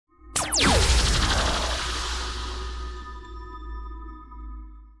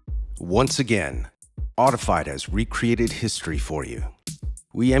Once again, Audified has recreated history for you.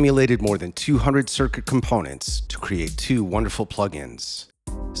 We emulated more than 200 circuit components to create two wonderful plugins,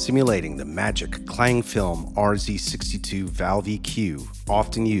 simulating the magic Klangfilm RZ062 valve EQ,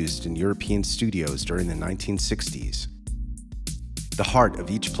 often used in European studios during the 1960s. The heart of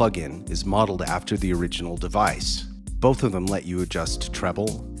each plugin is modeled after the original device. Both of them let you adjust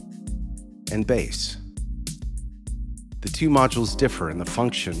treble and bass. The two modules differ in the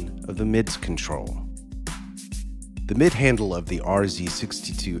function of the mids control. The mid handle of the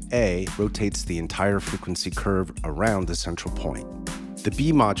RZ062A rotates the entire frequency curve around the central point. The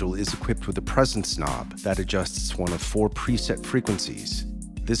B module is equipped with a presence knob that adjusts one of 4 preset frequencies.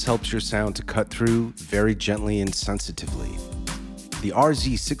 This helps your sound to cut through very gently and sensitively. The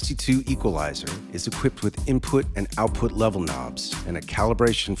RZ062 Equalizer is equipped with input and output level knobs and a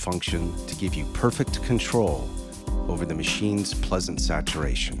calibration function to give you perfect control over the machine's pleasant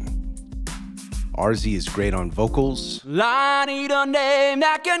saturation. RZ is great on vocals. I need a name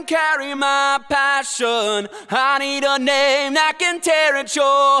that can carry my passion. I need a name that can tear at your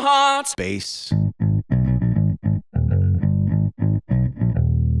heart. Bass.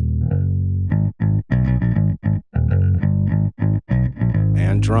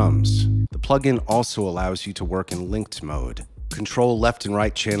 And drums. The plugin also allows you to work in linked mode, control left and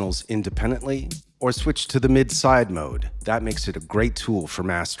right channels independently, or switch to the mid-side mode. That makes it a great tool for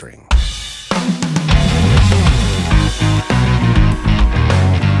mastering.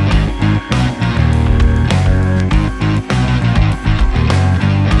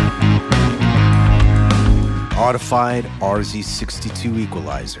 Audified RZ062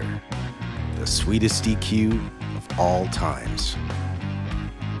 Equalizer, the sweetest EQ of all times.